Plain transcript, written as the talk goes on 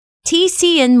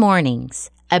TCN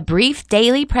Mornings, a brief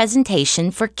daily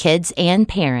presentation for kids and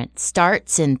parents,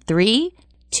 starts in 3,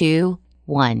 2,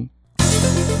 1. The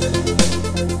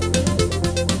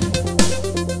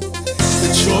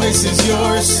choice is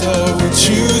yours, so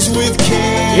choose with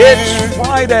care. It's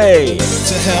Friday.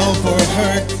 To help or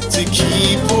hurt, to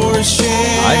keep or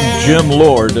share. I'm Jim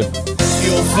Lord.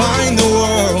 You'll find the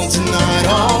world's not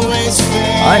always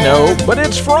fair. I know, but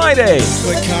it's Friday.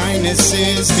 But kindness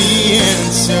is the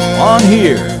answer. On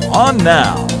here, on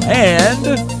now, and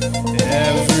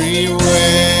everywhere.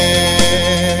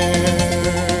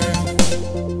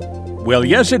 Well,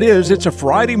 yes, it is. It's a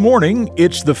Friday morning.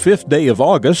 It's the 5th day of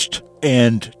August,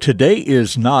 and today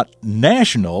is not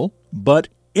National, but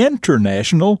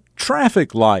International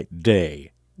Traffic Light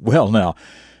Day. Well, now,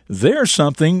 there's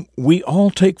something we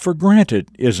all take for granted,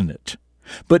 isn't it?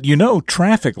 But you know,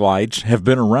 traffic lights have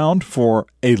been around for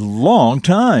a long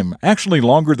time, actually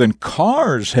longer than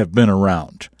cars have been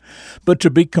around. But to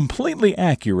be completely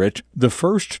accurate, the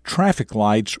first traffic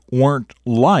lights weren't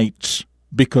lights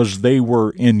because they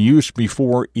were in use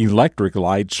before electric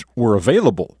lights were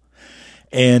available.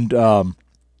 And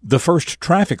the first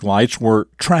traffic lights were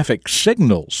traffic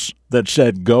signals that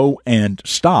said go and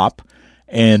stop,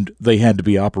 and they had to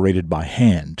be operated by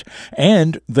hand.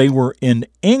 And they were in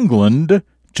England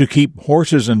to keep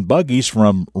horses and buggies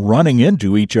from running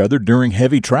into each other during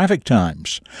heavy traffic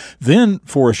times. Then,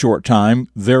 for a short time,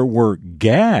 there were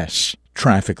gas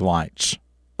traffic lights,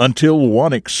 until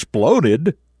one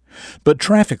exploded. But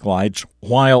traffic lights,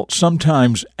 while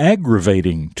sometimes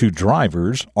aggravating to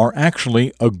drivers, are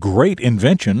actually a great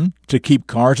invention to keep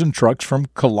cars and trucks from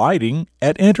colliding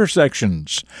at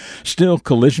intersections. Still,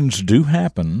 collisions do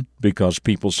happen because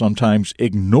people sometimes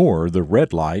ignore the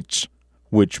red lights,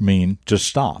 which mean to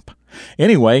stop.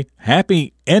 Anyway,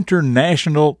 happy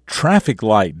International Traffic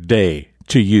Light Day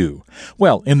to you.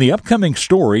 Well, in the upcoming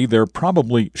story, there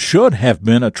probably should have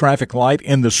been a traffic light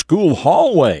in the school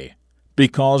hallway,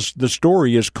 because the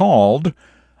story is called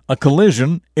A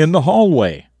Collision in the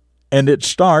Hallway, and it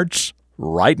starts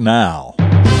right now.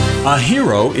 A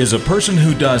hero is a person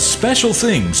who does special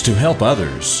things to help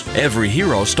others. Every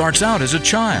hero starts out as a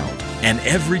child, and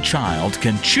every child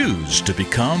can choose to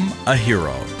become a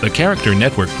hero. The Character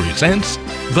Network presents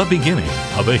The Beginning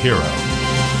of a Hero.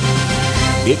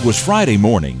 It was Friday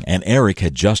morning, and Eric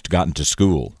had just gotten to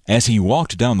school. As he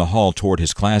walked down the hall toward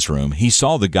his classroom, he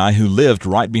saw the guy who lived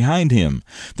right behind him.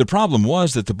 The problem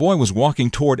was that the boy was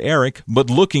walking toward Eric, but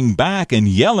looking back and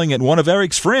yelling at one of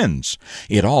Eric's friends.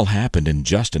 It all happened in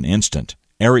just an instant.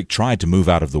 Eric tried to move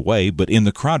out of the way, but in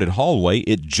the crowded hallway,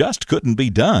 it just couldn't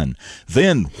be done.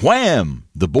 Then, wham!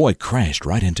 The boy crashed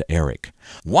right into Eric.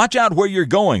 "Watch out where you're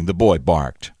going," the boy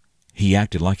barked. He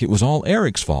acted like it was all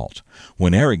Eric's fault.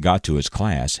 When Eric got to his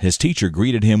class, his teacher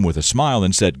greeted him with a smile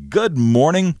and said, "Good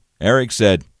morning." Eric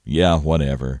said, "Yeah,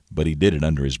 whatever," but he did it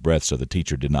under his breath so the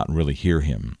teacher did not really hear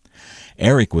him.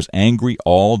 Eric was angry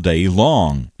all day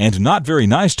long and not very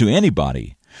nice to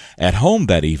anybody. At home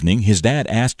that evening, his dad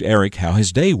asked Eric how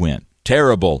his day went.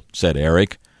 "Terrible," said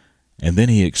Eric, and then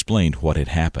he explained what had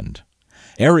happened.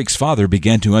 Eric's father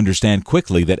began to understand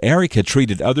quickly that Eric had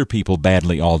treated other people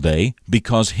badly all day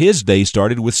because his day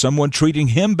started with someone treating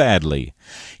him badly.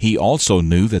 He also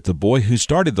knew that the boy who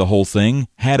started the whole thing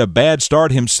had a bad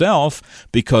start himself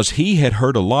because he had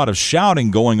heard a lot of shouting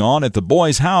going on at the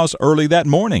boy's house early that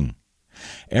morning.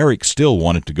 Eric still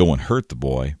wanted to go and hurt the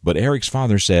boy, but Eric's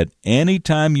father said,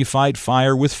 "Anytime you fight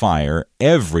fire with fire,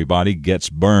 everybody gets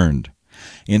burned.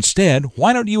 Instead,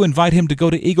 why don't you invite him to go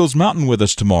to Eagles Mountain with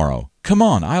us tomorrow? Come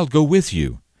on, I'll go with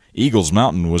you." Eagles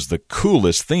Mountain was the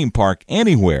coolest theme park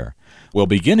anywhere. Well,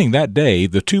 beginning that day,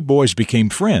 the two boys became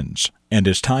friends, and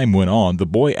as time went on, the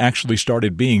boy actually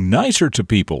started being nicer to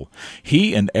people.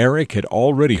 He and Eric had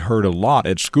already heard a lot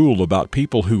at school about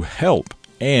people who help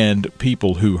and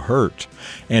people who hurt,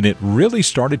 and it really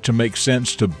started to make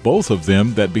sense to both of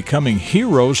them that becoming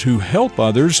heroes who help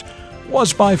others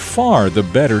was by far the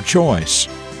better choice.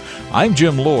 I'm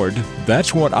Jim Lord.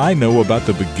 That's what I know about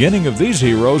the beginning of these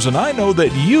heroes, and I know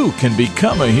that you can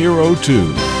become a hero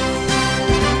too.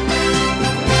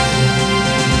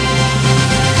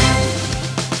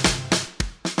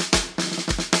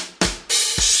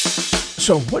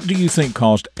 So what do you think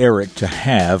caused Eric to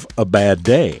have a bad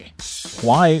day?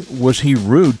 Why was he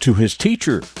rude to his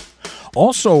teacher?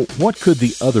 Also, what could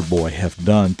the other boy have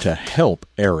done to help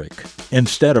Eric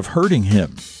instead of hurting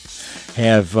him?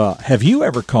 Have you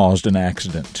ever caused an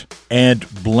accident and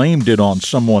blamed it on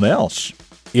someone else?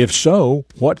 If so,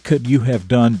 what could you have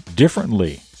done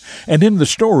differently? And in the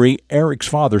story, Eric's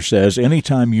father says,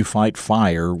 anytime you fight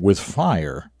fire with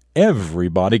fire,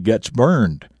 everybody gets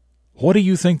burned. What do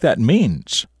you think that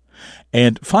means?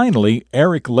 And finally,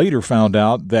 Eric later found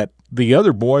out that the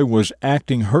other boy was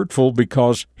acting hurtful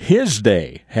because his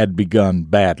day had begun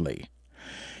badly.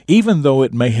 Even though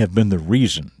it may have been the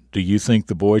reason, do you think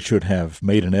the boy should have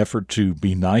made an effort to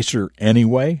be nicer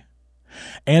anyway?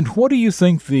 And what do you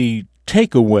think the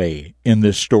takeaway in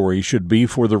this story should be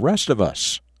for the rest of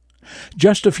us?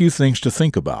 Just a few things to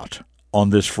think about on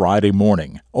this Friday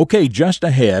morning. Okay, just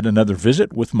ahead, another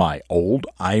visit with my old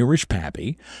Irish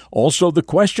pappy, also the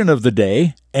question of the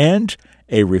day, and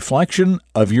a reflection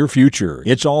of your future.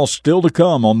 It's all still to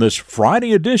come on this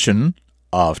Friday edition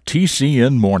of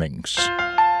TCN Mornings.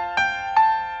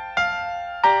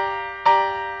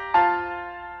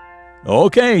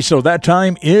 Okay, so that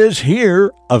time is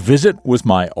here, a visit with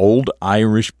my old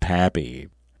Irish pappy.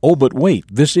 Oh, but wait,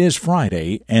 this is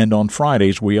Friday, and on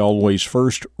Fridays we always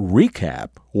first recap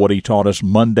what he taught us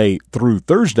Monday through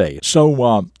Thursday.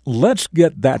 So let's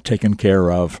get that taken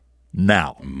care of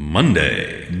now.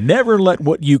 Monday. Never let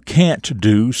what you can't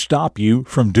do stop you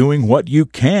from doing what you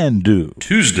can do.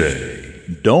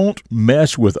 Tuesday. Don't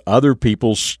mess with other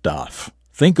people's stuff.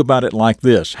 Think about it like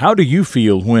this. How do you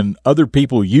feel when other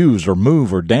people use or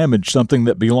move or damage something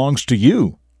that belongs to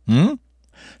you?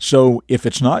 So if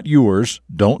it's not yours,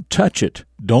 don't touch it,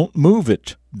 don't move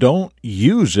it, don't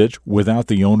use it without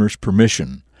the owner's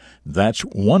permission. That's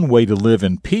one way to live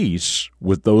in peace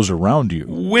with those around you.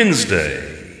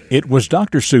 Wednesday. It was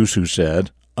Dr. Seuss who said,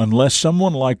 unless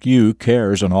someone like you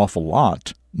cares an awful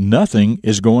lot, nothing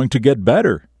is going to get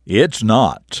better. It's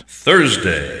not.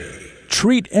 Thursday.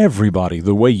 Treat everybody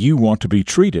the way you want to be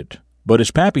treated. But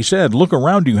as Pappy said, look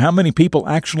around you. How many people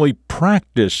actually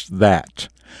practice that?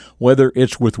 Whether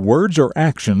it's with words or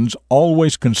actions,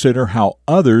 always consider how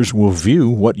others will view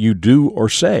what you do or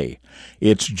say.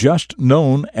 It's just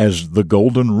known as the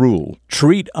golden rule.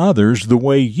 Treat others the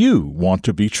way you want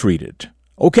to be treated.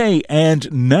 Okay, and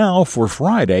now for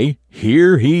Friday,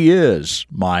 here he is,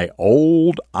 my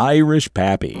old Irish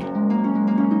pappy.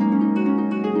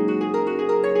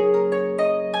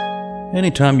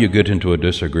 Anytime you get into a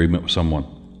disagreement with someone,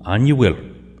 and you will,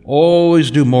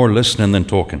 always do more listening than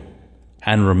talking.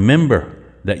 And remember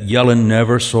that yelling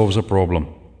never solves a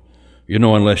problem.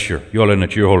 Unless you're yelling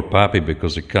at your old pappy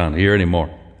because they can't hear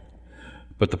anymore.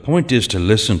 But the point is to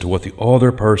listen to what the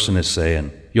other person is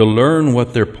saying. You'll learn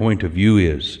what their point of view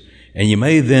is, and you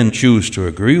may then choose to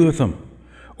agree with them.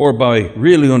 Or by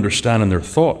really understanding their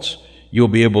thoughts, you'll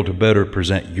be able to better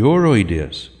present your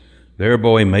ideas,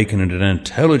 thereby making it an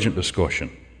intelligent discussion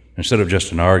instead of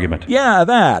just an argument. Yeah,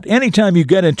 that. Anytime you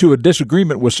get into a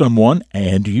disagreement with someone,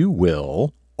 and you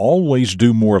will, always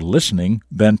do more listening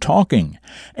than talking.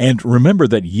 And remember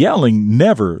that yelling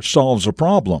never solves a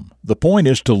problem. The point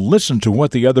is to listen to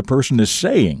what the other person is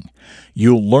saying.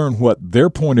 You'll learn what their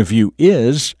point of view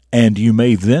is, and you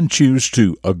may then choose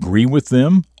to agree with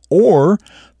them, or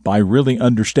by really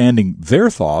understanding their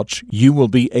thoughts, you will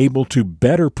be able to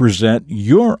better present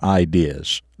your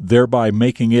ideas, thereby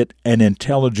making it an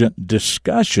intelligent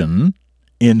discussion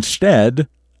instead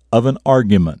of an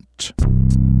argument.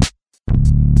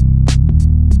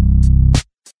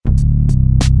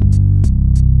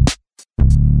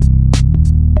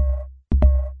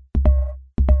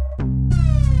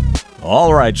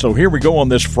 All right, so here we go on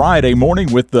this Friday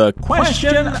morning with the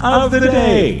question of the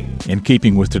day. In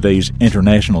keeping with today's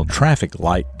International Traffic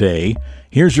Light Day,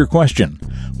 here's your question.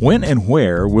 When and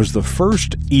where was the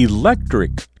first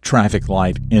electric traffic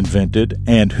light invented,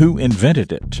 and who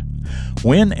invented it?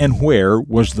 When and where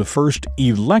was the first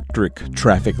electric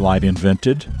traffic light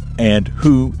invented, and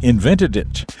who invented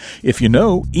it? If you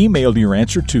know, email your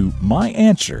answer to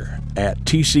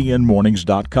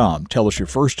myanswer@tcnmornings.com. Tell us your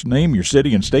first name, your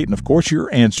city and state, and of course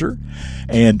your answer.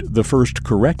 And the first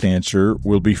correct answer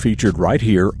will be featured right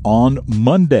here on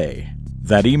Monday.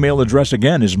 That email address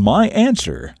again is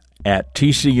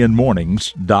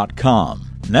myanswer@tcnmornings.com.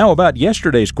 Now about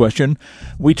yesterday's question,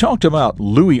 we talked about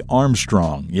Louis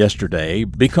Armstrong yesterday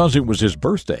because it was his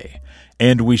birthday,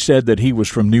 and we said that he was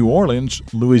from New Orleans,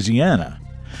 Louisiana.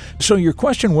 So your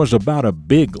question was about a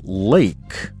big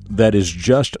lake that is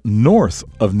just north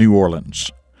of New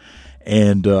Orleans.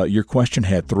 And your question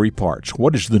had three parts.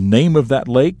 What is the name of that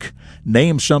lake?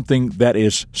 Name something that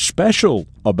is special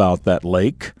about that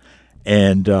lake.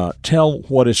 And tell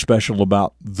what is special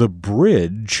about the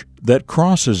bridge that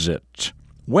crosses it.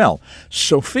 Well,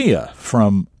 Sophia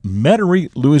from Metairie,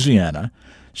 Louisiana,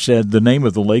 said the name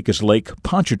of the lake is Lake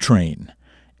Pontchartrain.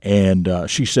 And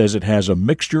she says it has a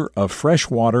mixture of fresh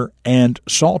water and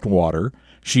salt water.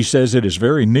 She says it is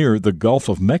very near the Gulf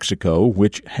of Mexico,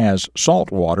 which has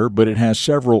salt water, but it has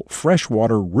several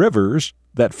freshwater rivers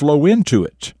that flow into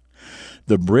it.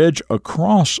 The bridge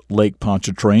across Lake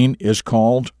Pontchartrain is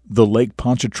called the Lake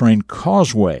Pontchartrain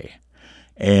Causeway,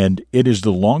 and it is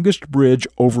the longest bridge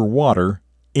over water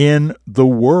in the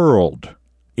world.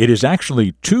 It is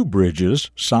actually two bridges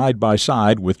side by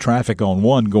side with traffic on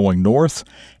one going north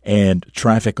and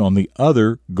traffic on the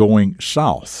other going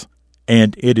south.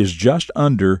 And it is just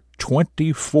under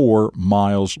 24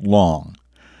 miles long.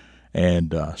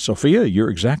 And Sophia, you're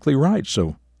exactly right,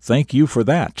 so thank you for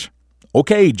that.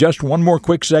 Okay, just one more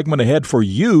quick segment ahead for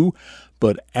you,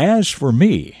 but as for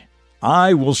me,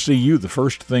 I will see you the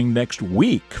first thing next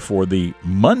week for the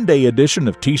Monday edition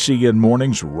of TCN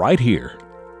Mornings right here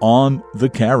on the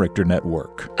Character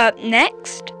Network. Up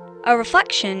next, a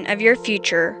reflection of your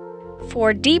future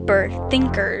for deeper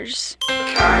thinkers.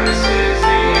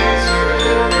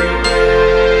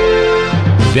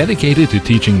 Dedicated to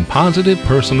teaching positive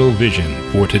personal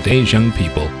vision for today's young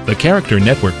people, the Character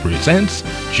Network presents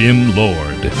Jim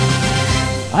Lord.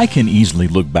 I can easily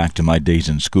look back to my days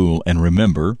in school and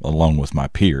remember, along with my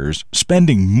peers,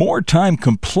 spending more time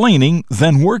complaining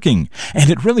than working. And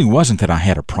it really wasn't that I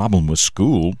had a problem with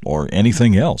school or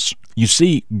anything else. You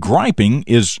see, griping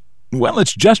is, well,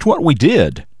 it's just what we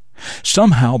did.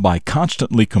 Somehow, by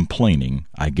constantly complaining,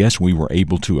 I guess we were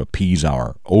able to appease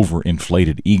our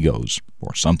overinflated egos,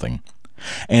 or something.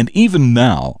 And even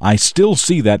now, I still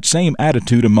see that same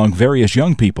attitude among various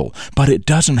young people, but it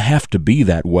doesn't have to be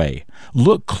that way.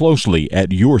 Look closely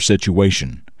at your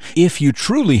situation. If you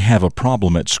truly have a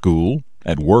problem at school,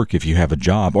 at work if you have a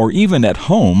job, or even at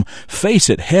home, face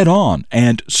it head on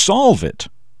and solve it.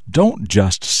 Don't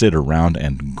just sit around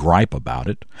and gripe about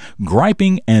it.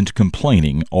 Griping and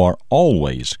complaining are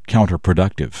always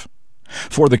counterproductive.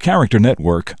 For the Character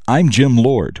Network, I'm Jim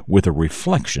Lord with a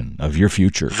reflection of your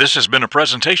future. This has been a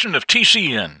presentation of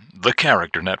TCN, the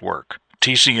Character Network.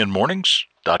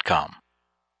 TCNmornings.com.